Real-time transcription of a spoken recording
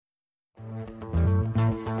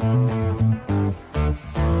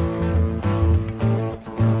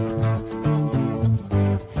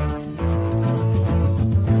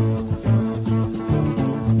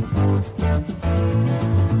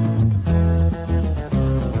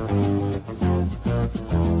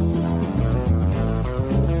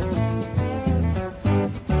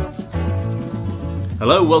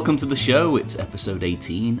Hello, welcome to the show. It's episode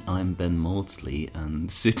 18. I'm Ben Maudsley, and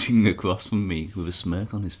sitting across from me with a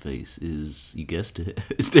smirk on his face is, you guessed it,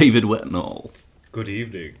 it's David Wetnall. Good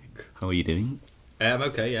evening. How are you doing? I'm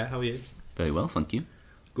okay, yeah. How are you? Very well, thank you.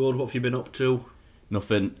 Good. What have you been up to?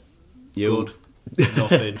 Nothing. You? Good.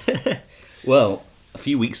 Nothing. Well, a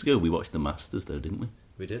few weeks ago we watched The Masters, though, didn't we?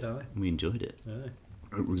 We did, aye. We enjoyed it. Aye.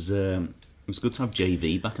 It was good to have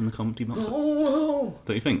JV back in the comedy box. Oh,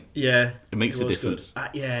 Don't you think? yeah. It makes a was difference. good.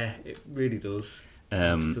 Yeah, it really does.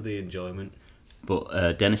 It's to the enjoyment.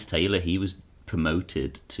 But Dennis Taylor, he was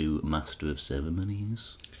promoted to Master of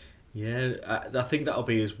Ceremonies. Yeah, I think that'll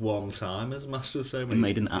be his one time as Master of He Ceremonies.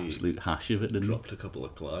 made an absolute hash of it, didn't he? Dropped a couple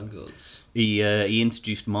of clangers. He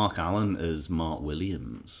introduced Mark Allen as Mark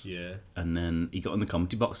Williams. Yeah. And then he got in the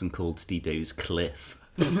comedy box and called Steve Davis Cliff.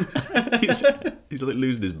 he's like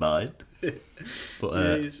losing his mind. But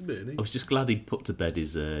Yeah, he's a bit, I was just glad he'd put to bed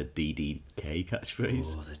his DDK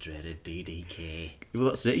catchphrase. Oh, the dreaded DDK. Well,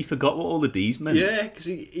 that's it. He forgot what all the D's meant. Yeah, because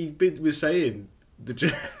he was saying the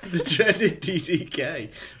dreaded DDK,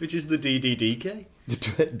 which is the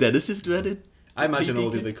DDDK. Dennis is dreaded. I imagine all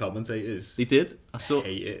the DDK. other commentators He did. I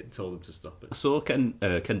hate it and told him to stop I it. saw Ken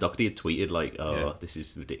Doherty had tweeted like, "Oh, Yeah. this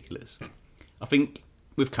is ridiculous." I think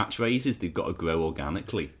with catchphrases, they've got to grow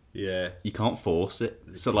organically. Yeah. You can't force it.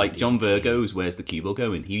 So, like John Virgo's "Where's the cue ball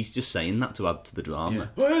going?" He's just saying that to add to the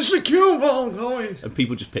drama, Where's the cue ball going? and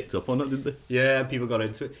people just picked up on it, didn't they? Yeah, and people got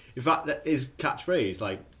into it. In fact, that his catchphrase,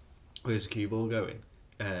 like, where's the cue ball going?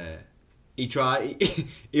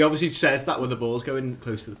 He obviously says that when the ball's going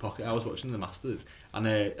close to the pocket. I was watching the Masters, and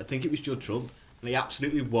I think it was Judd Trump, and he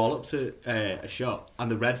absolutely walloped a shot, and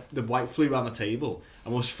the white flew around the table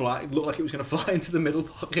and was fly. It looked like it was going to fly into the middle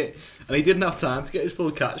pocket, and he didn't have time to get his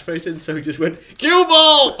full catchphrase in, so he just went cue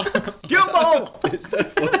ball, cue ball. It's so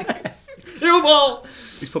funny. Cue ball.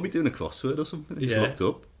 He's probably doing a crossword or something. He's Yeah. looked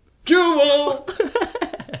up. Cue ball.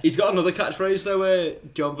 He's got another catchphrase though,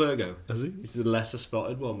 John Virgo. Has he? It's the lesser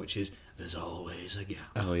spotted one, which is "There's always a gap."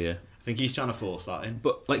 Oh yeah. I think he's trying to force that in.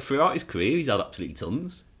 But like throughout his career, he's had absolutely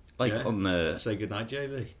tons. Like Yeah. on Say goodnight,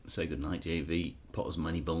 JV. Say Goodnight JV, put as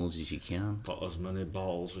many balls as you can. Put as many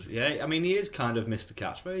balls. Yeah, I mean he is kind of Mr.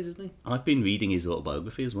 Catchphrase, isn't he? I've been reading his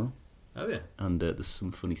autobiography as well, Oh yeah. and there's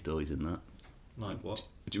some funny stories in that. Like what?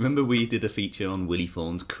 Do you remember we did a feature on Willie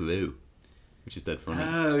Thorne's crew, which is dead funny?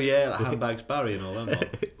 Oh yeah, like Handbags Barry and all them.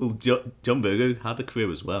 Lot. Well, John Virgo had a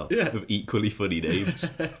crew as well, Yeah. with equally funny names.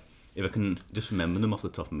 If I can just remember them off the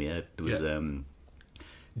top of my head, there was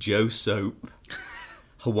Joe Soap,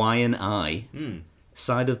 Hawaiian Eye,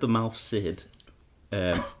 Side of the Mouth Sid,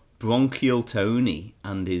 Bronchial Tony,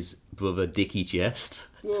 and his brother Dickie Chest.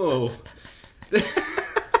 Whoa.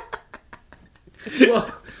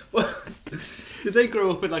 What? Did they grow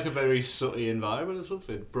up in like a very sooty environment or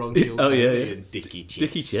something? Bronchial Oh, Tony yeah, yeah. and Dickie Chest.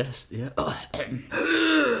 Dickie Chest, yeah. But I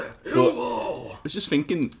was just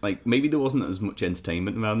thinking, like, maybe there wasn't as much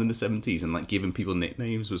entertainment around in the 70s, and like giving people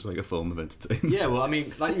nicknames was like a form of entertainment. Yeah, well, I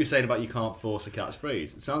mean, like you were saying about you can't force a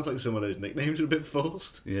catchphrase. It sounds like some of those nicknames are a bit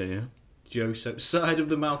forced. Yeah. Joe Soap, Side of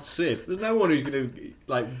the Mouth Sid. There's no one who's going to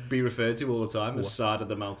like be referred to all the time as Side of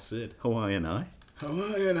the Mouth Sid. Hawaiian Eye.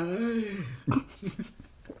 Hawaiian Eye.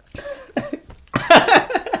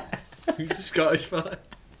 He's a Scottish fella.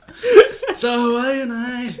 It's a Hawaiian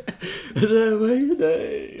Eye. It's a Hawaiian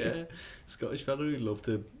Eye. Yeah, Scottish fella who loved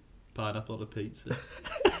to pineapple on a pizza.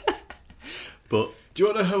 But Do you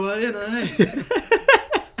want a Hawaiian Eye?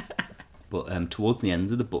 towards the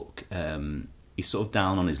end of the book, he's sort of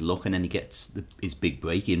down on his luck, and then he gets his big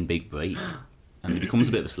break, and he becomes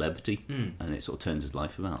a bit of a celebrity, and it sort of turns his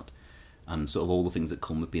life around. And sort of all the things that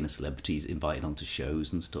come with being a celebrity, he's invited onto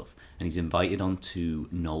shows and stuff. And he's invited onto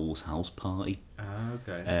Noel's house party, Ah,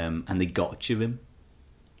 okay. and they gotcha him.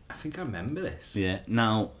 I think I remember this. Yeah.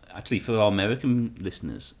 Now, actually, for our American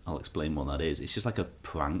listeners, I'll explain what that is. It's just like a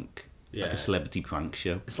prank, like Yeah. a celebrity prank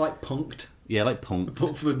show. It's like Punked, Yeah, like punk.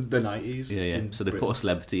 but for the 90s. Yeah. in So they put Britain. a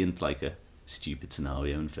celebrity into like a stupid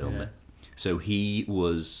scenario and film Yeah. it. So he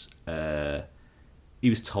was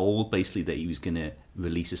told basically that he was going to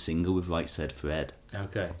release a single with Right Said Fred,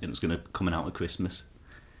 Okay. and it was going to coming out at Christmas.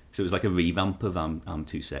 So it was like a revamp of I'm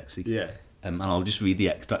Too Sexy. Yeah. And I'll just read the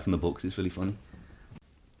extract from the book 'cause it's really funny.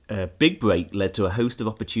 Big Break led to a host of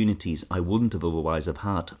opportunities I wouldn't have otherwise have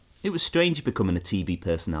had. It was strange becoming a TV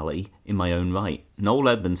personality in my own right. Noel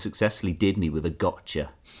Edmonds successfully did me with a gotcha.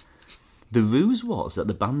 The ruse was that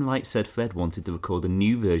the band Right Said Fred wanted to record a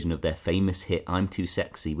new version of their famous hit I'm Too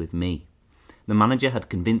Sexy with me. The manager had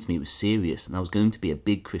convinced me it was serious and I was going to be a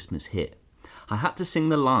big Christmas hit. I had to sing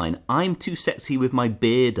the line, I'm too sexy with my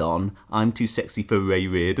beard on, I'm too sexy for Ray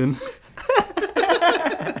Reardon.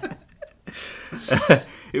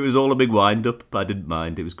 It was all a big wind-up, but I didn't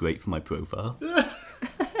mind. It was great for my profile.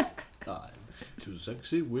 I'm too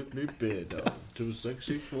sexy with me beard on. Too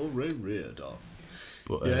sexy for a rear on.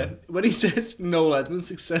 But, Yeah, when he says Noel Edmonds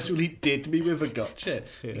successfully did me with a gotcha,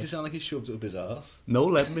 he just sound like he shoved it up his arse.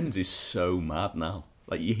 Noel Edmonds is so mad now.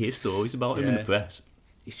 Like, you hear stories about him in the Yeah. press.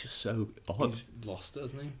 He's just so odd. He's lost it,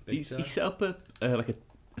 hasn't he? He set up a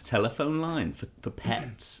telephone line for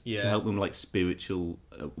pets Yeah. to help them like spiritual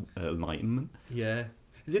enlightenment. Yeah.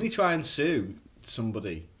 Did he try and sue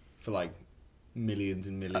somebody for like millions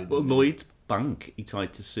and millions? Well, Lloyd's Bank he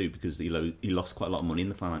tried to sue because he lost quite a lot of money in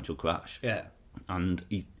the financial crash. Yeah. And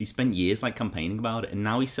he spent years like campaigning about it, and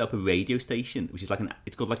now he set up a radio station, which is like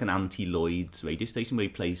it's called like an anti-Lloyd's radio station where he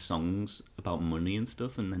plays songs about money and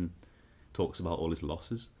stuff, and then talks about all his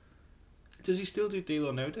losses. Does he still do Deal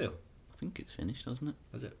or No Deal? I think it's finished, hasn't it?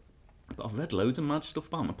 Was it? But I've read loads of mad stuff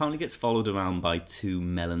about him. Apparently, he gets followed around by 2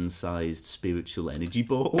 melon-sized spiritual energy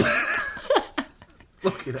balls.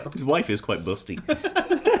 Fucking hell. His wife is quite busty.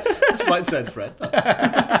 That's what said Fred.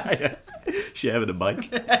 Yeah. Sharing a mic.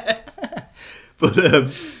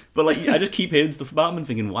 But like, I just keep hearing stuff about him and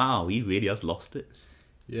thinking, wow, he really has lost it.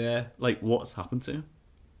 Yeah. Like, what's happened to him?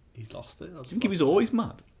 He's lost it. Do you think he was always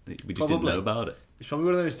mad? We just didn't know about it. It's probably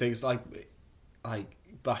one of those things like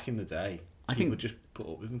back in the day, I people think would just put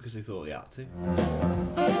up with him because they thought he had to.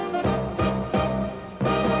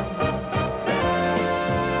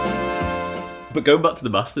 But going back to the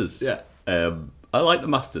Masters, Yeah. I like the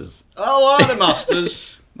Masters. I like the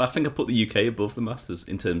Masters. I think I put the UK above the Masters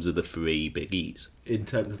in terms of the 3 biggies, In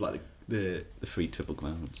terms of like the the 3 Triple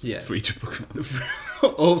Crowns. Yeah. 3 Triple Crowns.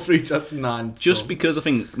 all three, that's 9. Just because I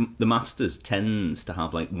think the Masters tends to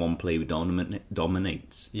have like one player who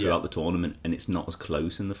dominates Yeah. throughout the tournament, and it's not as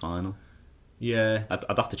close in the final. Yeah.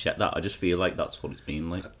 I'd have to check that. I just feel like that's what it's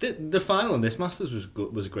been like. The final in this Masters was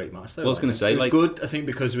good, was a great match though. Well, I was going to say, it was like, good, I think,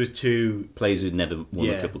 because it was two. players who'd never won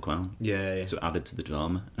Yeah. a Triple Crown, Yeah. so it added to the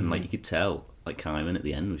drama. And like you could tell, like Kyron at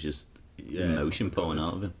the end was just emotion pouring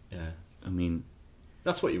out of him. Yeah. I mean,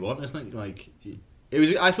 That's what you want, isn't it? Like, it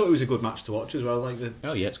was. I thought it was a good match to watch as well. Like the.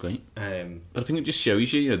 oh yeah, it's great. But But I think it just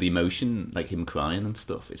shows you, the emotion, like him crying and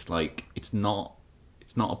stuff. It's like it's not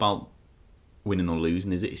about winning or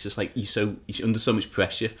losing, is it? It's just like you're under so much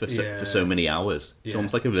pressure for so many hours. It's Yeah.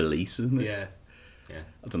 almost like a release, isn't it? yeah.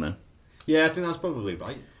 I don't know. Yeah, I think that's probably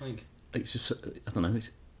right. Like, It's just I don't know.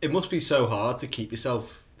 It's it must be so hard to keep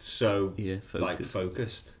yourself so focused.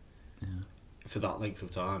 focused Yeah, for that length of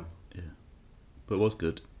time. but it was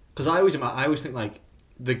good. Because I always think like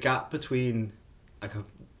the gap between like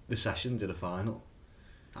the sessions in a final,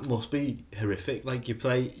 that must be horrific. Like you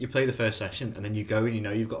play the first session and then you go and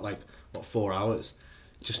you've got like 4 hours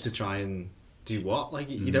just to try and do what? Like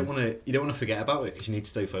you don't want to forget about it because you need to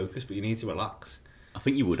stay focused, but you need to relax. I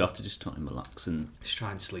think you would have to just try and relax and Just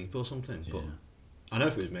try and sleep or something. Yeah. But I know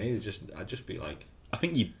if it was me, I'd just be like, I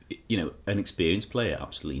think an experienced player,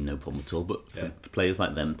 absolutely no problem at all. But for players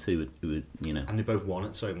like them too, who would and they both want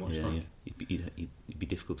it so much. it'd be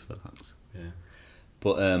difficult to relax. Yeah.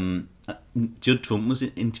 But Judd Trump was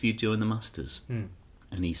interviewed during the Masters, Hmm.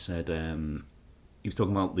 and he said he was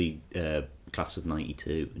talking about the class of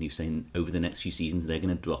 '92, and he was saying over the next few seasons they're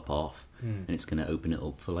going to drop off, and it's going to open it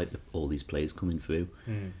up for like all these players coming through.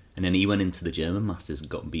 And then he went into the German Masters and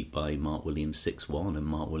got beat by Mark Williams 6-1, and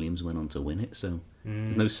Mark Williams went on to win it. So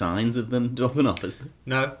there's no signs of them dropping off, is there?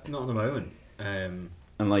 No, not at the moment. And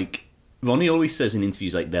like Ronnie always says in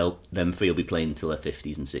interviews, like them three will be playing until their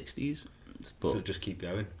 50s and 60s. But They'll just keep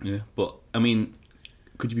going. yeah, but I mean,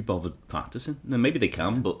 could you be bothered practicing? No, maybe they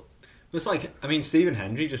can, but It's like, I mean, Stephen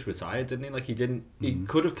Hendry just retired, didn't he? Like he didn't. He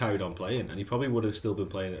could have carried on playing, and he probably would have still been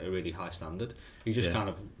playing at a really high standard. He just kind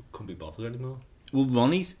of couldn't be bothered anymore. well,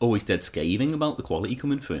 Ronnie's always dead scathing about the quality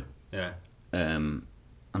coming through. Yeah. And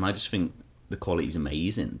I just think the quality's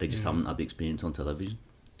amazing. They just haven't had the experience on television.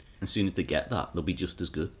 As soon as they get that, they'll be just as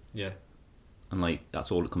good. Yeah. And like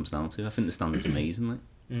that's all it comes down to. I think the standard's amazing.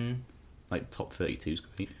 Like top 32 is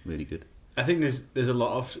great, really good. I think there's a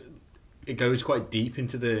lot of. It goes quite deep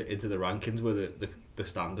into the rankings where the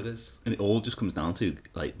standard is. And it all just comes down to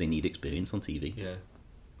like they need experience on TV. Yeah.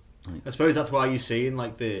 Right. I suppose that's why you see in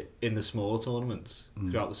the small tournaments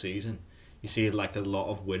throughout the season, you see like a lot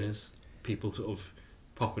of winners, people sort of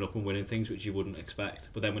popping up and winning things which you wouldn't expect.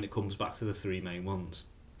 But then when it comes back to the 3 main ones,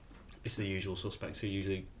 it's the usual suspects who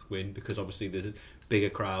usually win because obviously there's a bigger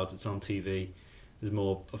crowd, it's on TV, there's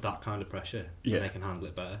more of that kind of pressure, and they can handle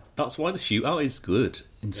it better. That's why the shootout is good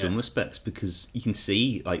in some respects, because you can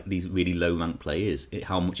see like these really low ranked players,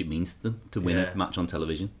 how much it means to them to win a match on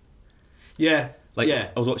television. Yeah. Like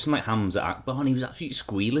I was watching like Hamza Akbar and he was absolutely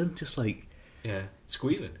squealing, just like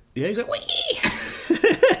squealing. Yeah, he was like, wee!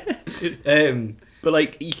 But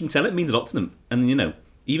like, you can tell it means a lot to them. And you know,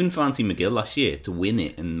 even for Anthony McGill last year to win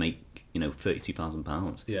it and make, you know,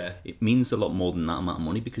 £32,000. Yeah. It means a lot more than that amount of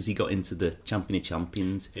money because he got into the Champion of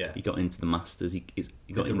Champions. Yeah. He got into the Masters. He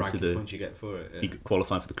got the into ranking points you get for it. Yeah. He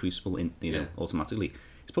qualified for the Crucible automatically.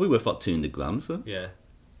 It's probably worth about 200 grand for him.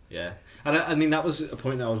 Yeah. And I mean, that was a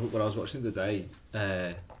point that when I was watching it the day.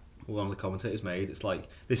 One of the commentators made, it's like,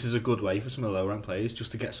 this is a good way for some of the low rank players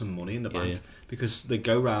just to get some money in the bank, because they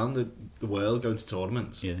go around the world going to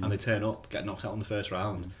tournaments and they turn up, get knocked out in the first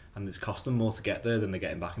round, and it's cost them more to get there than they're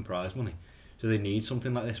getting back in prize money. So they need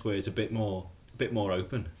something like this where it's a bit more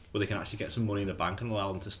open, where they can actually get some money in the bank and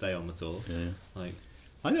allow them to stay on the tour. Like,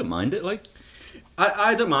 I don't mind it. Like,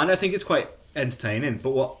 I don't mind. I think it's quite entertaining,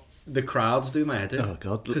 but what the crowds do my head in. Oh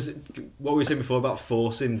God! Because what we were saying before about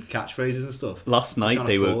forcing catchphrases and stuff. Last night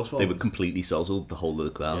they were completely sozzled, the whole of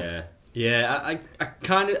the crowd. I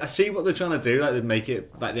kind of see what they're trying to do. Like, they make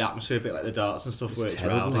it like the atmosphere a bit like the darts and stuff, where it's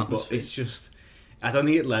rowdy, but it's just, I don't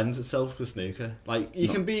think it lends itself to snooker. Like, you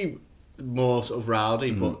can be more sort of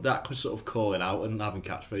rowdy, but that sort of calling out and having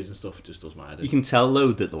catchphrases and stuff just does my head in. You can tell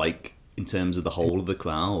though that, like, in terms of the whole of the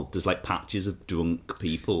crowd, there's like patches of drunk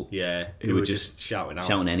people who are just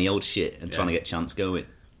shouting any old shit and trying to get chants going,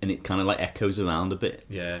 and it kind of like echoes around a bit.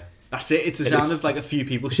 That's it. It's the sound of like a few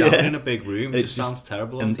people shouting in a big room. It just sounds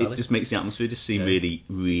terrible, and it just makes the atmosphere just seem really,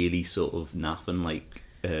 really sort of naff and like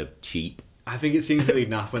cheap. I think it seems really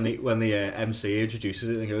naff when the MC introduces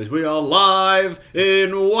it and goes, "We are live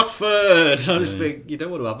in Watford." I just think, you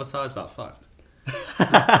don't want to advertise that fact.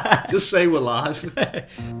 Just say we're live.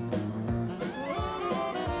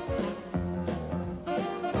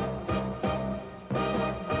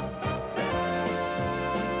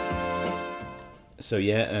 So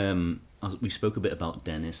we spoke a bit about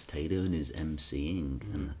Dennis Taylor and his MCing,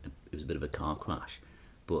 and it was a bit of a car crash,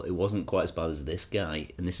 but it wasn't quite as bad as this guy.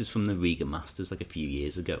 And this is from the Riga Masters, like a few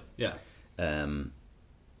years ago. And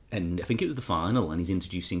I think it was the final, and he's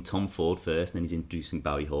introducing Tom Ford first, and then he's introducing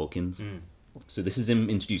Barry Hawkins. So this is him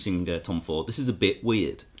introducing Tom Ford. This is a bit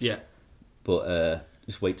weird. But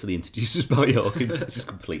just wait till he introduces Barry Hawkins. It's just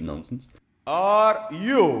complete nonsense. Are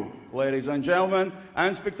you, ladies and gentlemen,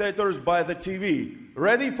 and spectators by the TV,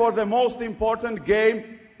 ready for the most important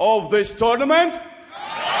game of this tournament?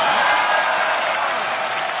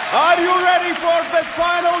 Are you ready for the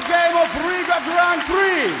final game of Riga Grand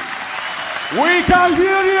Prix? We can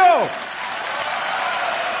hear you!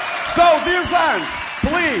 So, dear fans,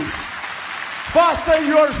 please, fasten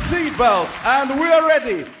your seatbelts, and we are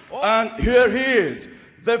ready. And here he is,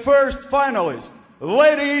 the first finalist.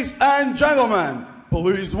 Ladies and gentlemen,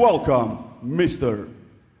 please welcome Mr.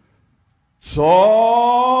 Tom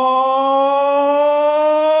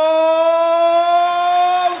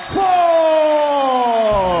Ford!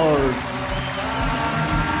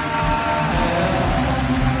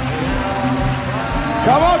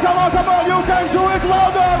 Come on, you can do it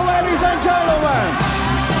louder, ladies and gentlemen!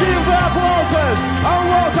 Give the applauses and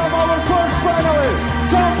welcome our first finalist,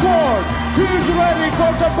 Tom Ford! He's ready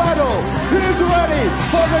for the battle. He's ready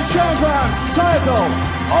for the champion's title.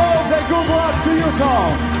 All the good luck to you,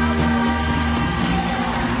 Tom.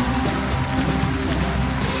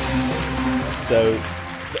 So,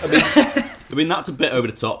 I mean that's a bit over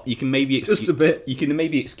the top. You can maybe just a bit. You can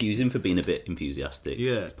maybe excuse him for being a bit enthusiastic.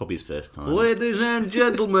 It's probably his first time. Ladies and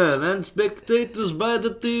gentlemen, and spectators by the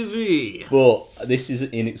TV. But this is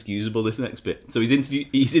inexcusable. This next bit. So he's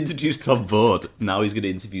introduced Tom Ford. Now he's going to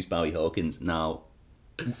introduce Barry Hawkins. Now,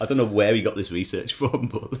 I don't know where he got this research from,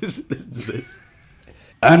 but listen to this.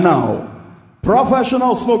 And now,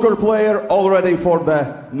 professional snooker player already for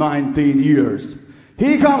the 19 years.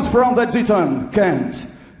 He comes from the Ditton, Kent.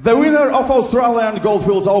 The winner of Australian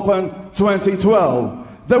Goldfields Open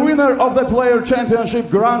 2012. The winner of the Player Championship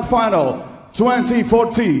Grand Final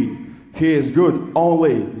 2014. He is good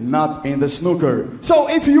only not in the snooker. So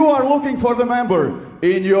if you are looking for the member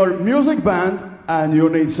in your music band and you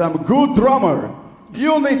need some good drummer,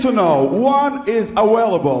 you need to know one is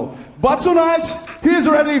available. But tonight, he's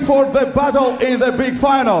ready for the battle in the big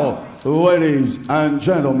final. Ladies and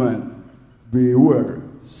gentlemen, beware,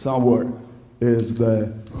 somewhere is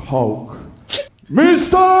the Hulk.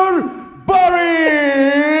 Mr.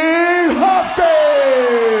 Barry Hawkins!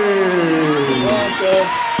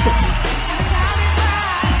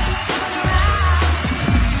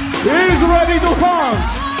 He's ready to hunt.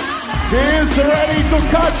 He's ready to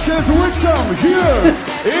catch his victim here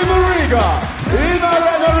in Riga, in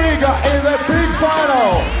Arena Riga, in the big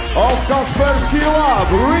final of Kaspersky Lab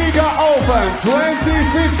Riga Open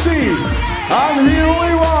 2015. And he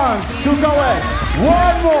really wants to collect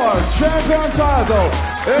one more champion title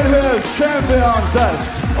in his champion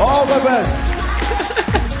vest. All the best.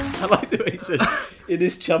 I like the way he says, in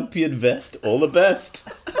his champion vest, all the best.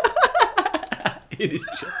 In his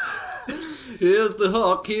Here's the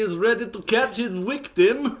hawk. He is ready to catch his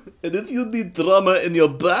victim. And if you need drama in your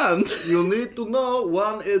band... You need to know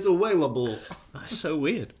one is available. That's so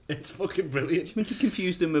weird. It's fucking brilliant. I think you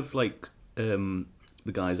confused him with, like, the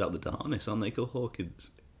guys out the darkness, aren't they, called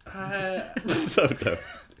Hawkins? So, no.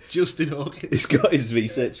 Justin Hawkins. He's got his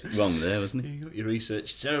research wrong there, hasn't he? You got your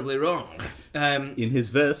research terribly wrong. In his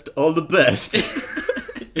vest, all the best.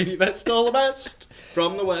 In your vest, all the best.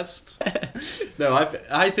 From the West. No,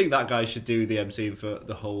 I think that guy should do the MCing for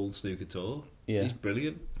the whole snooker tour. Yeah. He's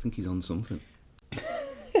brilliant. I think he's on something.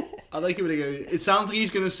 I like it when he goes, it sounds like he's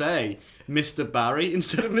going to say Mr. Barry.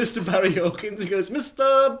 Instead of Mr. Barry Hawkins, he goes,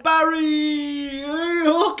 Mr. Barry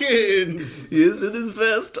Hawkins. He is in his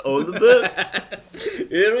vest, all the best.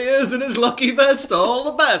 Here he is in his lucky vest, all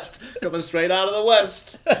the best. Coming straight out of the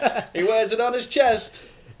West. He wears it on his chest.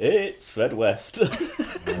 It's Fred West.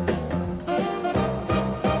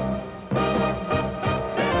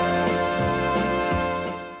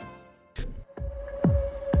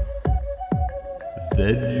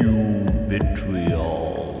 Venue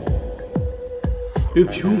Vitriol.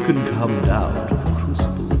 If you can come down to the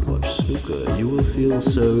Crucible and watch snooker, you will feel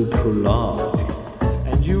so prolonged.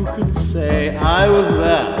 And you can say, I was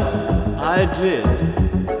there, I did,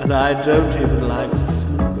 and I don't even like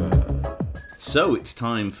snooker. So it's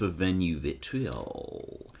time for Venue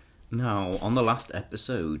Vitriol. Now, on the last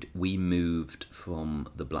episode, we moved from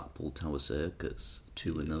the Blackpool Tower Circus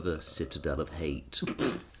to another citadel of hate,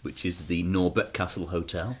 which is the Norbert Castle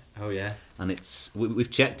Hotel. Oh, yeah. And we've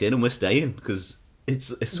checked in and we're staying because it's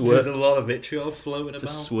There's a lot of vitriol floating it's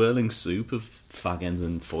about. a swirling soup of fag ends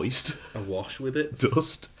and foist. Awash with it.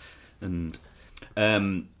 Dust. And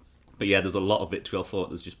but yeah, there's a lot of vitriol for it.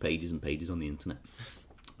 There's just pages and pages on the internet.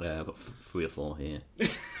 I've got 3 or 4 here.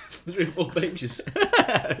 3 or 4 pages.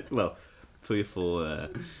 Well, 3 or 4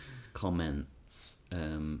 comments.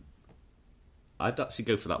 I'd actually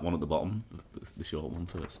go for that one at the bottom, the short one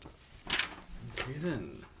first. Okay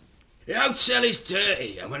then. The hotel is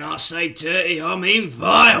dirty, and when I say dirty, I mean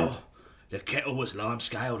vile. The kettle was lime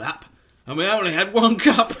scaled up, and we only had 1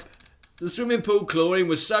 cup. The swimming pool chlorine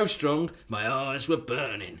was so strong, my eyes were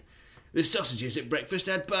burning. The sausages at breakfast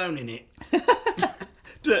had bone in it.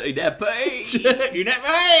 Dirty nappy! Dirty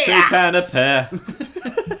nappy! 2 pound a pair.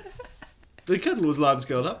 The kettle was lime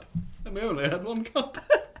scaled up, and we only had 1 cup.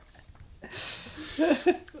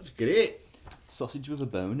 That's great. Sausage with a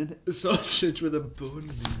bone in it. A sausage with a bone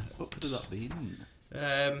in it. What could have that been?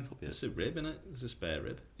 It's a rib in it. It's a spare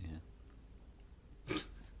rib.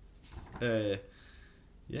 Yeah.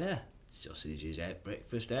 Yeah. Sausages at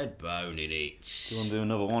breakfast had bone in it. Do you want to do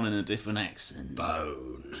another one in a different accent?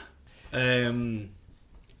 Bone.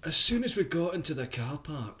 As soon as we got into the car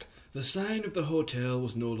park, the sign of the hotel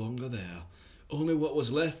was no longer there. Only what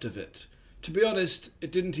was left of it. To be honest,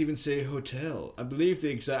 it didn't even say hotel. I believe the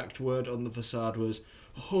exact word on the facade was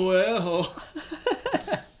hotel.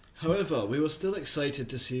 However, we were still excited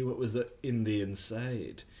to see what was in the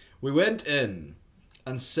inside. We went in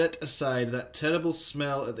and set aside that terrible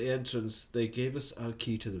smell at the entrance. They gave us our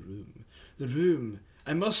key to the room. The room,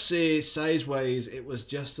 I must say, size-wise, it was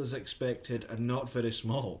just as expected and not very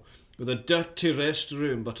small, with a dirty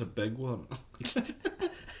restroom but a big one.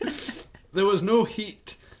 There was no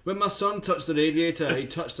heat. When my son touched the radiator, he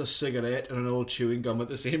touched a cigarette and an old chewing gum at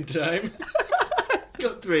the same time.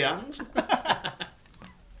 Got 3 hands.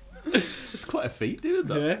 It's quite a feat, isn't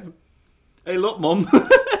it? Yeah. Hey, look, Mum.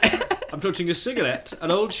 I'm touching a cigarette, an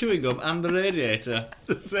old chewing gum, and the radiator At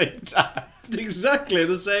the same time. exactly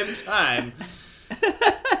the same time.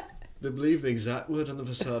 They believe the exact word on the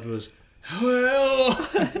facade was, well.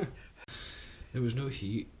 There was no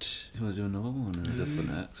heat. Do you want to do another one in a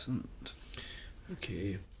different accent?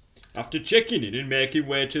 Okay. After checking in and making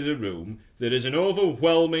way to the room, there is an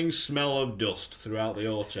overwhelming smell of dust throughout the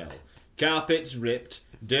hotel. Carpets ripped,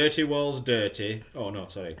 dirty walls dirty. Oh no,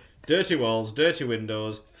 sorry. Dirty walls, dirty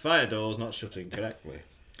windows, fire doors not shutting correctly.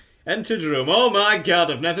 Entered room. Oh my God,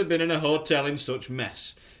 I've never been in a hotel in such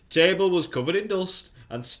mess. Table was covered in dust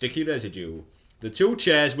and sticky residue. The 2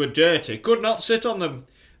 chairs were dirty, could not sit on them.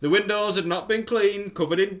 The windows had not been cleaned,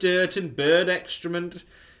 covered in dirt and bird excrement.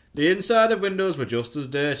 The inside of windows were just as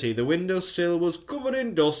dirty. The windowsill was covered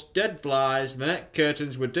in dust, dead flies, the neck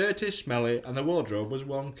curtains were dirty, smelly, and the wardrobe was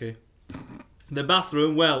wonky. The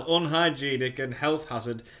bathroom, well, unhygienic and health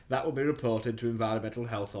hazard. That will be reported to Environmental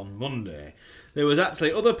Health on Monday. There was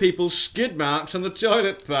actually other people's skid marks on the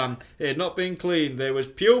toilet pan. It had not been cleaned. There was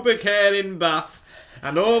pubic hair in bath.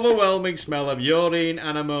 an overwhelming smell of urine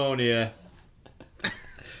and ammonia.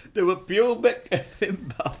 There were pubic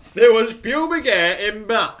in Bath. There was pubic hair in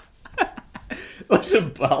Bath.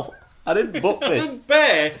 Listen, pal, I didn't book I this. didn't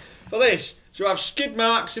pay for this to have skid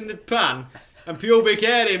marks in the pan and pubic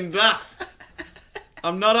hair in Bath.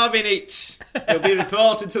 I'm not having it. It'll be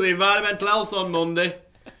reported to the Environmental Health on Monday.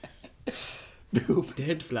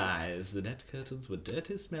 Dead flies. The net curtains were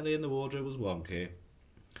dirty, smelly, and the wardrobe was wonky.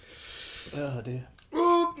 Oh dear.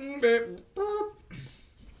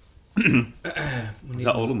 Is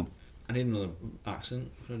that all of them? I need another accent.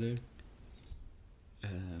 What do I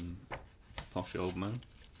do? Posh old man.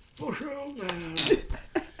 Posh old man.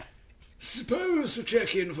 Supposed to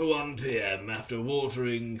check in for 1 p.m. after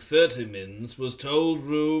watering 30 mins, was told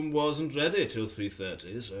room wasn't ready till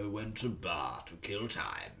 3:30, so went to bar to kill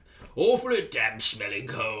time. Awfully damp smelling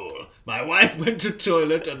hole. My wife went to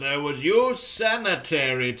toilet and there was used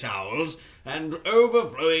sanitary towels and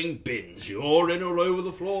overflowing bins, urine all over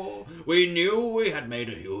the floor. We knew we had made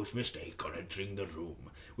a huge mistake on entering the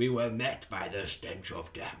room. We were met by the stench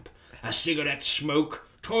of damp, a cigarette smoke,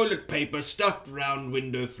 toilet paper stuffed round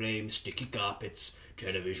window frames, sticky carpets.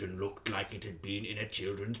 Television looked like it had been in a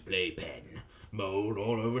children's playpen. Mould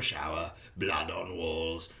all over shower, blood on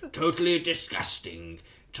walls. Totally disgusting.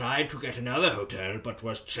 Tried to get another hotel but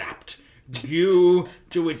was trapped due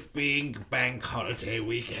to it being bank holiday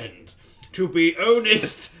weekend. To be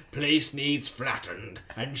honest, place needs flattened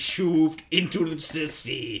and shoved into the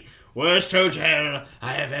sea. Worst hotel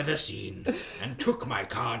I have ever seen, and took my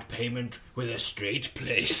card payment with a straight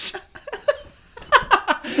place.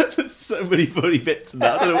 There's so many funny bits in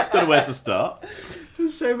that. I don't know where to start.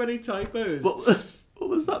 There's so many typos. What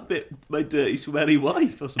was that bit? My dirty, smelly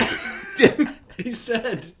wife or something? He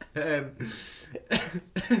said,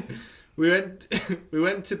 we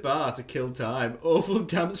went to bar to kill time. Awful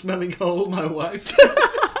damp smelling hole, my wife.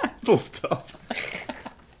 Full stop.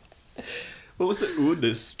 What was the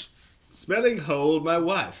oldest? Smelling hole, my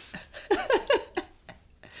wife.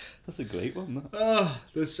 That's a great one, that. Oh,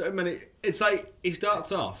 there's so many. It's like he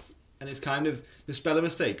starts off and it's kind of the spelling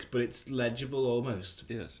mistakes, but it's legible almost.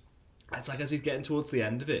 Yes. It's like as he's getting towards the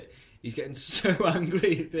end of it, he's getting so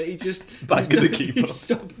angry that he just Banging the keyboard. He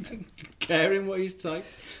stopped caring what he's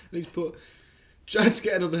typed. And he's tried to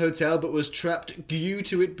get another hotel, but was trapped due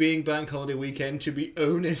to it being bank holiday weekend. To be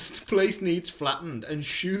honest, place needs flattened and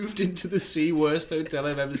shoved into the sea. Worst hotel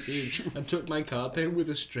I've ever seen. And took my card payment with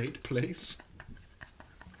a straight place.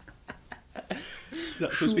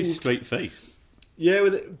 That's supposed to be straight face. Yeah,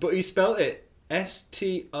 but he spelt it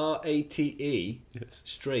strate. Yes.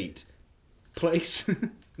 Straight place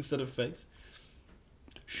instead of face.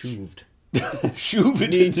 Shoved. Shove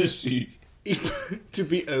it into sea. To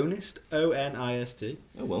be honest, onist.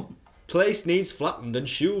 Oh well. Place needs flattened and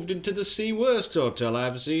shoved into the sea. Worst hotel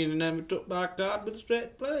I've seen, and never took my card with a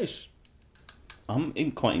straight place. I'm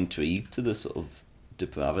quite intrigued to the sort of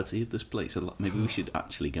depravity of this place. Maybe we should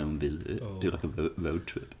actually go and visit it. Oh. Do like a road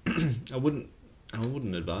trip. I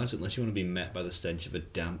wouldn't advise it unless you want to be met by the stench of a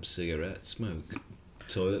damp cigarette smoke,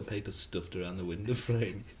 toilet paper stuffed around the window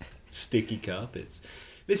frame, sticky carpets.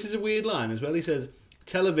 This is a weird line as well. He says,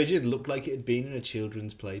 television looked like it had been in a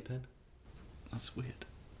children's playpen. That's weird.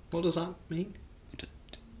 What does that mean?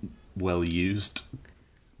 Well used.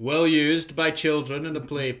 Well used by children in a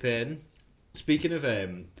playpen. Speaking of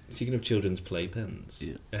children's playpens,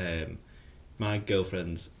 Yes. My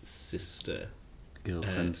girlfriend's sister.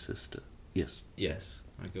 Sister. Yes. Yes,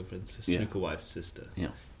 my girlfriend's sister, Yeah. snooker wife's sister.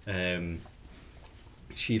 Yeah.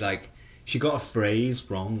 She got a phrase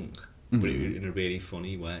wrong, but Mhm. in a really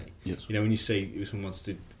funny way. Yes. You know when you say if someone wants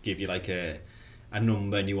to give you like a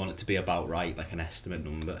number and you want it to be about right, like an estimate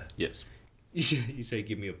number. Yes. You say,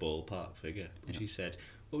 give me a ballpark figure. And she said,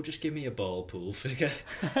 well, just give me a ball pool figure.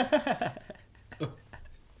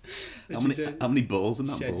 How many balls in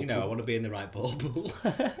that she said, ball? you know, I want to be in the right ball pool.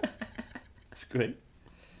 That's great.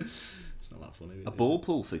 It's not that funny. A ball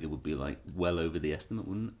pool figure would be like well over the estimate,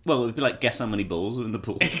 wouldn't it? Well, it would be like guess how many balls are in the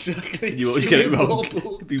pool. Exactly. You always Give get it me a wrong. ball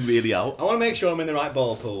pool. It'd be really out. I want to make sure I'm in the right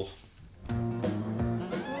ball pool.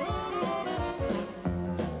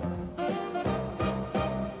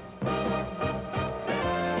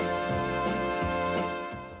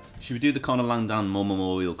 Should we do the Conor Langdon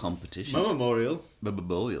Memorial competition? Memorial.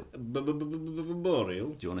 Memorial. Memorial.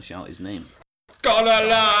 Do you want to shout his name? Conor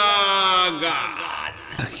Langdon.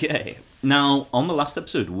 Okay. Now, on the last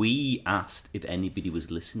episode, we asked if anybody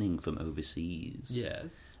was listening from overseas.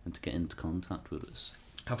 Yes. And to get into contact with us.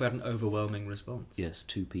 Have we had an overwhelming response? Yes,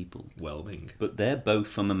 2 people. Whelming. But they're both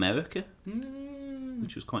from America,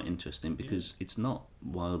 which was quite interesting because it's not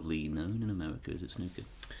wildly known in America, is it, snooker?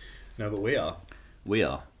 No, but we are. We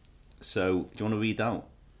are. So, do you want to read out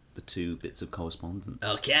the 2 bits of correspondence?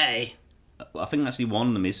 Okay. I think actually one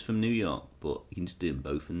of them is from New York, but you can just do them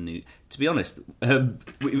both in New. To be honest, when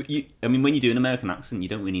you do an American accent, you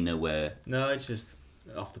don't really know where. No, it's just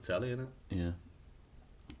off the telly, isn't it? Yeah.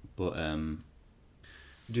 But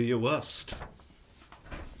do your worst.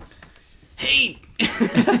 Hey.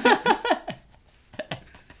 It's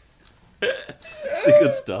a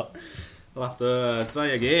good start. I'll have to try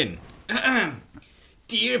again.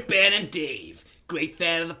 Dear Ben and Dave, great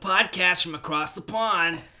fan of the podcast from across the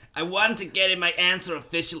pond. I wanted to get in my answer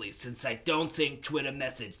officially since I don't think Twitter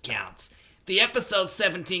message counts. The episode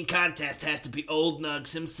 17 contest has to be Old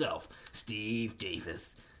Nugs himself, Steve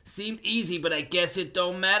Davis. Seemed easy, but I guess it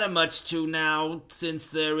don't matter much to now since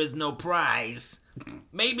there is no prize.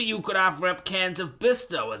 Maybe you could offer up cans of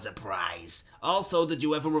Bisto as a prize. Also, did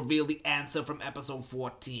you ever reveal the answer from episode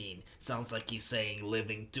 14? Sounds like he's saying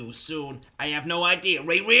living too soon. I have no idea.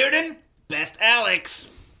 Ray Reardon? Best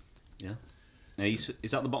Alex. Yeah. Is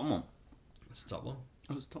that the bottom one? That's the top one.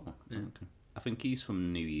 Oh, it's the top one. Yeah. Okay. I think he's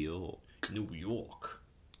from New York. New York.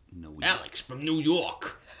 No. Alex from New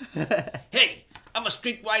York. Hey, I'm a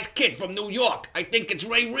streetwise kid from New York. I think it's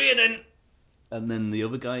Ray Reardon. And then the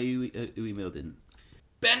other guy who emailed in.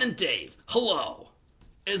 Ben and Dave, hello.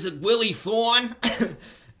 Is it Willie Thorne?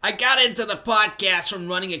 I got into the podcast from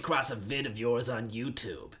running across a vid of yours on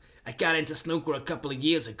YouTube. I got into snooker a couple of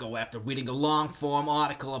years ago after reading a long-form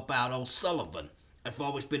article about O'Sullivan. I've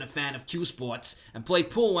always been a fan of Q Sports and play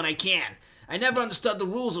pool when I can. I never understood the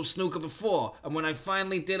rules of snooker before, and when I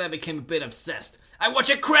finally did, I became a bit obsessed. I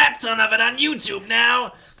watch a crap ton of it on YouTube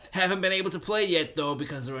now. Haven't been able to play yet, though,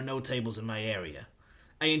 because there are no tables in my area.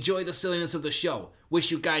 I enjoy the silliness of the show.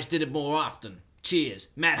 Wish you guys did it more often. Cheers.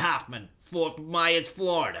 Matt Hoffman, Fort Myers,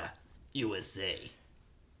 Florida, USA.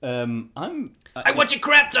 I watch a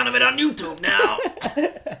crap ton of it on YouTube now.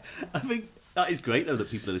 I think that is great, though,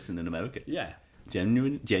 that people are listening in America. Yeah.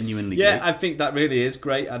 Genuinely Yeah, great. I think that really is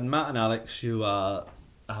great. And Matt and Alex, you are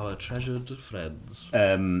our treasured friends.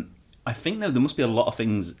 I think, though, there must be a lot of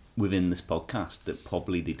things within this podcast that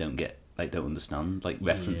probably they don't understand, like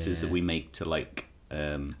references that we make to, like...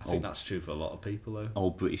 I think that's true for a lot of people, though.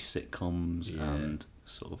 Old British sitcoms and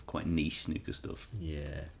sort of quite niche snooker stuff.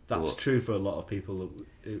 Yeah, that's true for a lot of people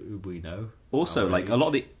who we know. Also, like, a lot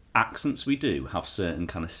of the accents we do have certain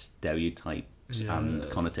kind of stereotypes and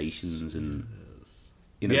connotations and...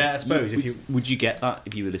 You know, yeah, I suppose would you get that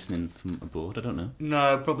if you were listening from abroad? I don't know.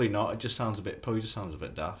 No, probably not. It just sounds a bit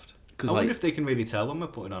daft. I wonder if they can really tell when we're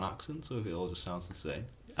putting on accents or if it all just sounds the same.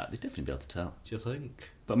 They'd definitely be able to tell. Do you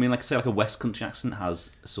think? But I mean, like I say, like a West Country accent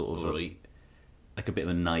has a sort of like a bit of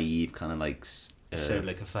a naive kind of like... sound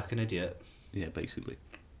like a fucking idiot. Yeah, basically.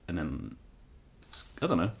 And then... I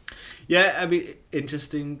don't know. Yeah, I mean,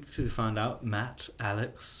 interesting to find out. Matt,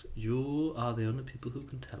 Alex, you are the only people who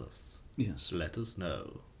can tell us. Yes. Let us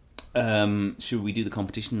know. Should we do the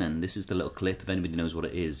competition then? This is the little clip. If anybody knows what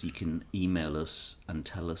it is, you can email us and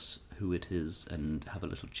tell us who it is and have a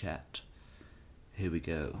litlittle chat. Here we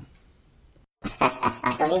go.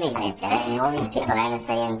 So leaving this, and all these people are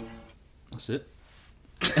saying... That's it.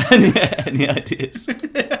 any ideas?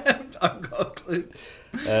 I've got a clue.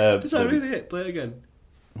 Is that really it? Play again.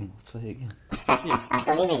 Play again.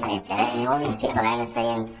 So leaving this, and all these people are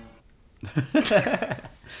saying...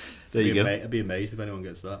 There you go. I'd be amazed if anyone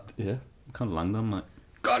gets that. Yeah, kind of lang on, mate.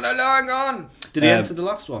 Got a long on! Did he enswer the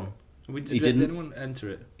last one? Did didn't. anyone enter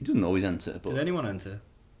it? He doesn't always enter, but... Did anyone enter?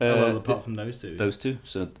 Well, apart from those two. Those two.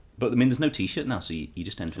 So, but I mean, there's no T-shirt now, so you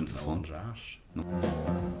just enter him for fun. One's Ash. No.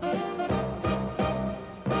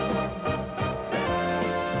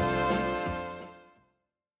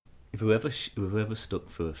 If whoever stuck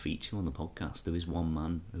for a feature on the podcast, there is one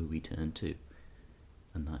man who we turn to,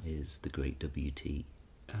 and that is the great WT.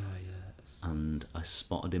 Ah, yes. And I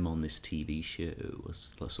spotted him on this TV show,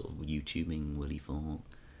 was sort of YouTubing Willie Thorne,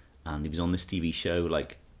 and he was on this TV show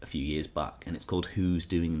like a few years back, and it's called Who's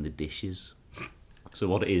Doing the Dishes. So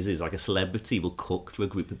what it is like a celebrity will cook for a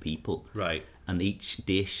group of people, Right. and each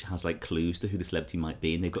dish has like clues to who the celebrity might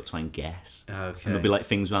be, and they've got to try and guess. Okay. And there'll be like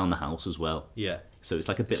things around the house as well. Yeah. So it's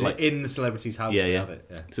like a bit So like in the celebrity's house yeah, they yeah. have it.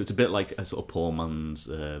 Yeah. So it's a bit like a sort of poor man's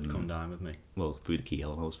Come Dine With Me. well, Through the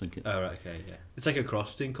Keyhole, I was thinking. Oh, right, okay, yeah. It's like a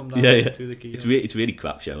cross between Come Down Yeah. Through the Keyhole. It's really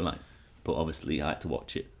crap show, like, but obviously I had to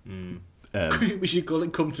watch it. We should call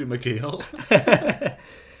it Come Through My Keyhole.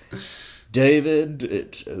 David,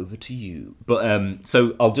 it's over to you. But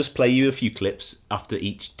so I'll just play you a few clips after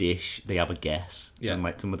each dish. They have a guess, Yeah. and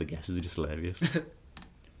like some of the guesses are just hilarious. So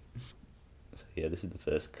yeah, this is the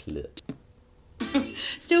first clip.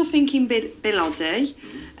 Still thinking Bill Oddie.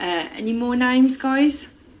 Any more names, guys?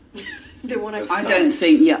 The one I don't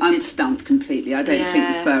think, I'm stumped completely. I don't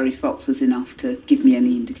think the furry fox was enough to give me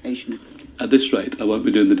any indication. At this rate, I won't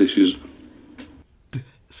be doing the dishes.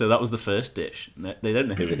 So that was the first dish. They don't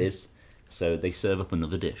know who it is, so they serve up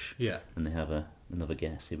another dish. Yeah. And they have another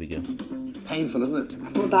guess. Here we go. Painful, isn't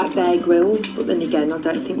it? What about Bear Grylls? But then again, I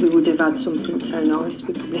don't think we would have had something so nice.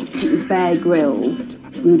 We probably... If it was Bear Grylls,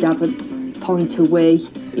 we would have a pint of wee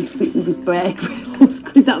if it was Bear Grylls,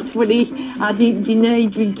 because that's what he had in dinner,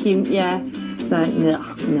 drinking, So, no.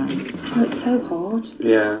 Oh, it's so hard.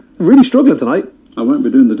 Yeah. Really struggling tonight. I won't be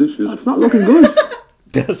doing the dishes. It's not looking good.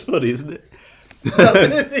 That's funny, isn't it?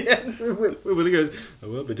 And at the end, Willie goes, I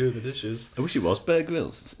won't be doing the dishes. I wish it was Bear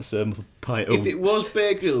Grylls. Serve up a pint of... If it was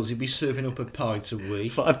Bear Grylls, he'd be serving up a pint of wee.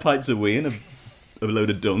 5 pints of wee and a load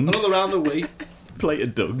of dung. Another round of wee. Plate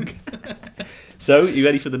of dung. So, you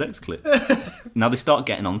ready for the next clip? Now they start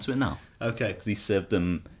getting onto it now. Okay. Because he served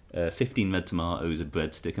them 15 red tomatoes, a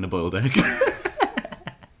breadstick and a boiled egg.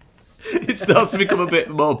 It starts to become a bit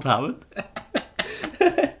more apparent.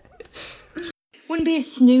 Wouldn't be a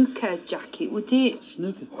snooker jacket, would it?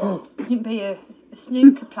 Snooker? Wouldn't be a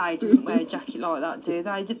snooker player doesn't wear a jacket like that, do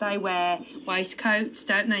they? They wear waistcoats,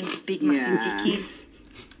 don't they? Big, massive dickies.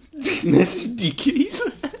 Massive dickies?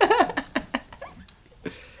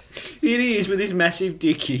 Here he is with his massive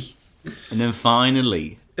dickie. And then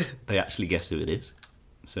finally, they actually guess who it is.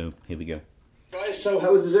 So, here we go. Right, so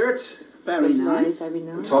how was dessert? Very nice. Very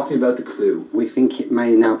nice. Talking about the clue. We think it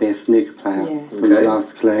may now be a snooker player from the Okay.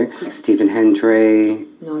 last clue. Stephen Hendry.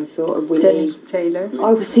 No, I thought of Willie. Dennis Taylor.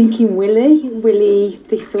 I was thinking Willie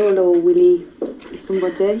Thistle or Willie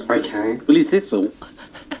somebody. Okay. Willie Thistle.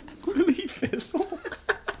 Willie Thistle?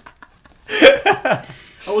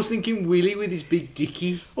 I was thinking Willie with his big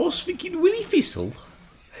dickie. I was thinking Willie Thistle.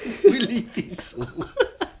 Willie Thistle.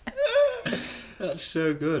 That's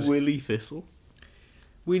so good. Willie Thistle.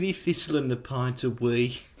 Willie Thistle and the pint of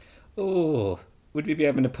wee. Oh, would we be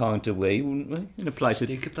having a pint of wee, wouldn't we? In a place of...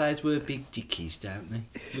 Snooker players wear big dickies, don't they?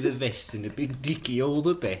 With a vest and a big dickie, all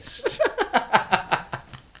the best.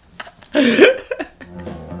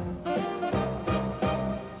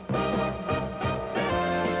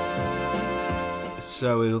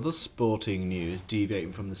 So, in other sporting news,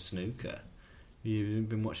 deviating from the snooker, you've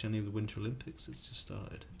been watching any of the Winter Olympics that's just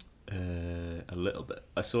started? A little bit.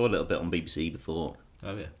 I saw a little bit on BBC before.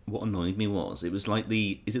 Oh, yeah. What annoyed me was, it was like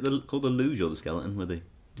called the luge or the skeleton? Were they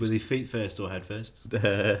Was he feet first or head first? the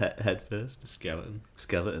head first? The skeleton.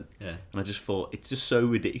 Skeleton. Yeah. And I just thought, it's just so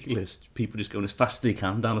ridiculous. People just going as fast as they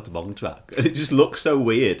can down a toboggan track. It just looks so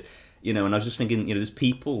weird. You know, and I was just thinking, there's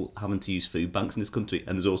people having to use food banks in this country,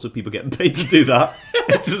 and there's also people getting paid to do that.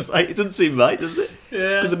 It's just like, it doesn't seem right, does it?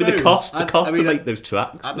 Yeah. Because the cost to make those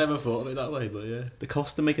tracks. I'd never thought of it that way, but yeah. The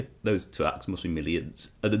cost to make those tracks must be millions.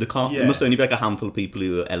 There Yeah. must only be like a handful of people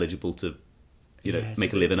who are eligible to, it's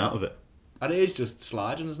make a a living bit out of it. And it is just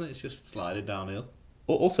sliding, isn't it? It's just sliding downhill.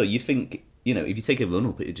 Also, you'd think, if you take a run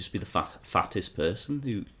up, it'd just be the fattest person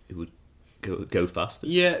who would go faster.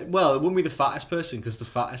 Yeah, well, it wouldn't be the fattest person, because the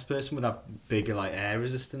fattest person would have bigger air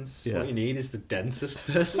resistance. Yeah. What you need is the densest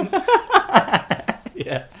person.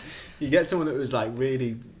 Yeah. You get someone that was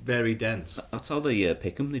really very dense. That's how they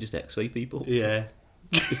pick them. They just X-ray people. Yeah.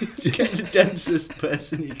 Get the densest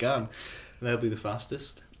person you can, and they'll be the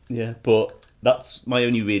fastest. Yeah, but that's my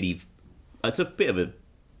only really... It's a bit of a...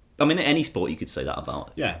 I mean, any sport you could say that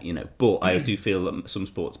about. Yeah. But I do feel that some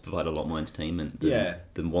sports provide a lot more entertainment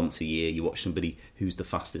than once a year you watch somebody who's the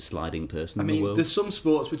fastest sliding person in the world. There's some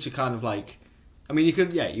sports which are kind of you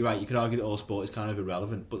could, you're right, you could argue that all sport is kind of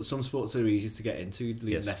irrelevant, but some sports are easiest to get into. You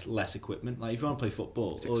need less equipment. Like, if you want to play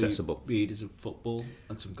football, it's accessible. All you need is a football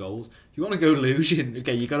and some goals. If you want to go luging,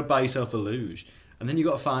 okay, you got to buy yourself a luge, and then you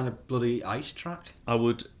got to find a bloody ice track. I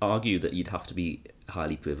would argue that you'd have to be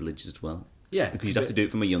highly privileged as well. Yeah, because you'd have to do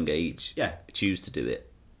it from a young age. Yeah, choose to do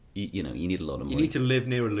it. You need a lot of money. You need to live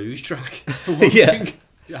near a luge track. For one thing.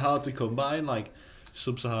 You're hard to come by in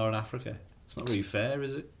sub-Saharan Africa. It's not really fair,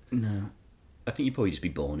 is it? No, I think you'd probably just be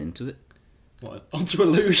born into it. What? Onto a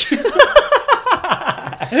luge?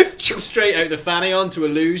 Straight out the fanny onto a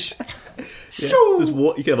luge.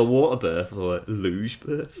 You can have a water birth or a luge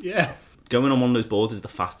birth. Yeah. Going on one of those boards is the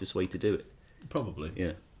fastest way to do it. Probably.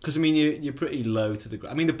 Yeah. Because, you're pretty low to the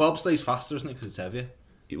ground. The bobsleigh's faster, isn't it? Because it's heavier.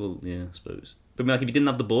 It will, yeah, I suppose. But if you didn't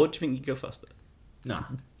have the board, do you think you'd go faster? Nah.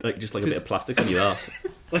 Just like a bit of plastic on your ass.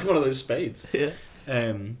 Like one of those spades. Yeah.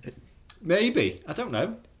 Maybe. I don't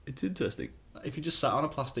know. It's interesting. If you just sat on a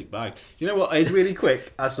plastic bag. You know what? It's really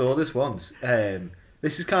quick. I saw this once.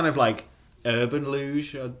 This is kind of like urban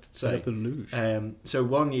luge, I'd say. Urban luge. So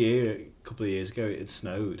one year, a couple of years ago, it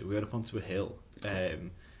snowed. We went up onto a hill.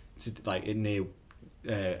 Near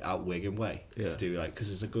out Wigan way Yeah. to do like because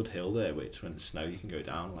there's a good hill there which when it's snow you can go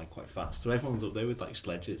down like quite fast. So everyone's up there with like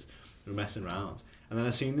sledges. We were messing around, and then I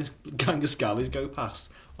seen this gang of scallies go past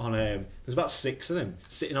on. There's about 6 of them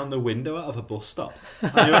sitting on the window out of a bus stop,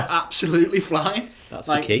 and they were absolutely flying. That's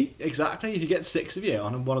like, the key. Exactly. If you get 6 of you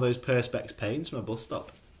on one of those Perspex planes from a bus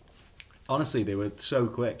stop, honestly, they were so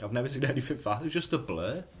quick. I've never seen anything fast. It was just a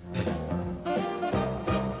blur.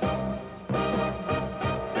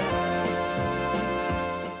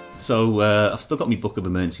 So I've still got my book of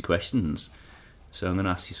emergency questions. So I'm going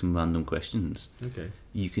to ask you some random questions. Okay.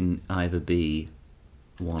 You can either be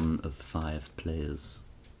one of 5 players: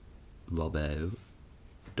 Robbo,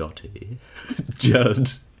 Dotty, Judd,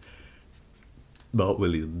 Mark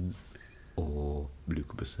Williams, or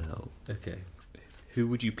Luca Bassell. Okay. Who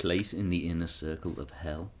would you place in the inner circle of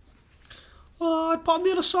hell? I'd put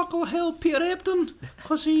near the circle of hell Peter Ebdon,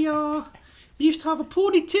 because he used to have a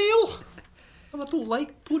ponytail, and I don't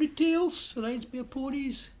like ponytails. It reminds me of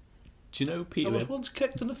ponies. Do you know Peter? I was once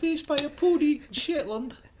kicked in the face by a pony in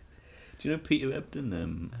Shetland. Do you know Peter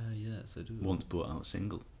Ebdon? Yes, I do. Once brought out a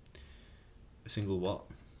single. A single what?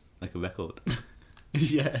 Like a record.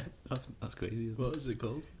 Yeah. That's crazy. Isn't What is it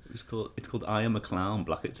called? It's called I Am a Clown.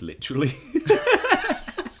 Blackets literally.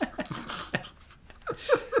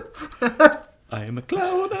 I am a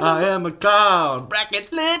clown. I am a clown.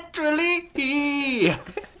 Brackets literally.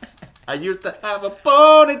 I used to have a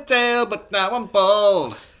ponytail, but now I'm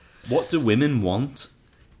bald. What do women want?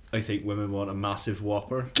 I think women want a massive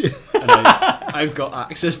Whopper, and I've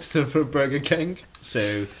got access to them from Burger King.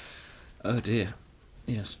 So, Oh dear.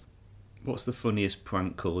 Yes. What's the funniest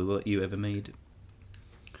prank call that you ever made?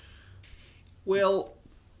 Well,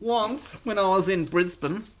 once when I was in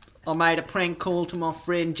Brisbane, I made a prank call to my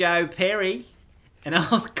friend Joe Perry, and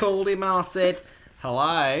I called him and I said,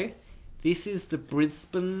 "Hello, this is the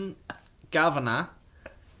Brisbane Governor,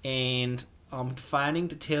 and I'm phoning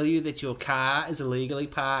to tell you that your car is illegally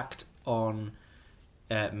parked on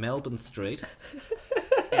Melbourne Street,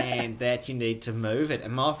 and that you need to move it."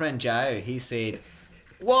 And my friend Joe, he said,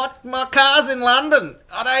 "What? My car's in London.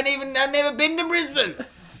 I've never been to Brisbane."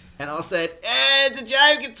 And I said, "It's a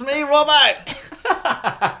joke, it's me, Robbo."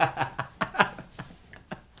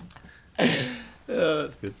 Oh,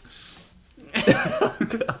 that's good.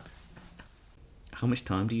 How much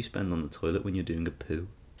time do you spend on the toilet when you're doing a poo?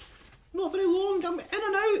 Not very long, I'm in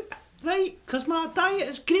and out, right? Because my diet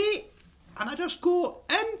is great, and I just go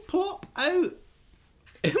in, plop, out.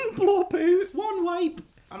 In, plop, out. One wipe,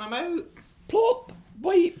 and I'm out. Plop,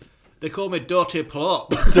 wipe. they call me Dirty Plop.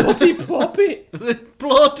 Dirty Poppy.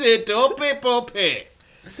 Bloody Dopey Poppy.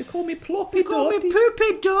 They call me Ploppy. They call me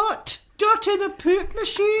Poopy Dot. Dotty the poop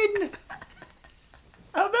machine.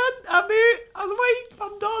 I'm in, I'm out, I'm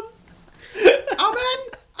done. I'm in,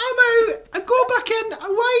 I'm out. I go back in, I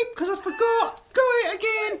wipe because I forgot. Go out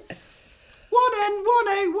again. One in, one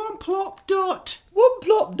out, one plop dot. One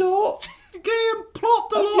plop dot. Graham, plop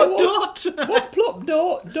the lot dot. One plop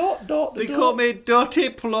dot, dot, dot. They call me Dotty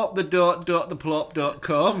Plop the the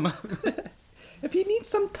plop.com. If you need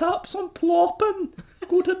some tips on plopping,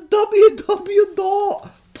 go to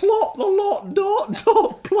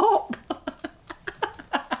www.plopthelot.plop.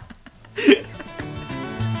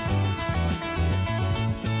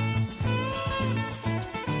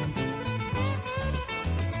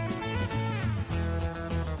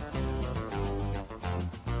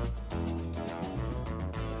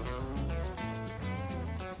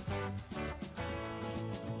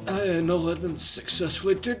 Noel Edmonds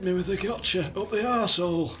successfully did me with a gotcha up the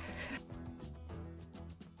arsehole.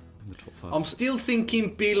 I'm still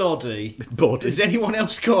thinking Bill-Oddie. Body. Has anyone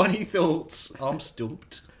else got any thoughts? I'm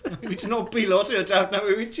stumped. If it's not Bill-Oddie, I don't know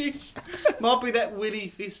who it is. Might be that Willie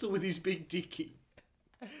Thistle with his big dicky.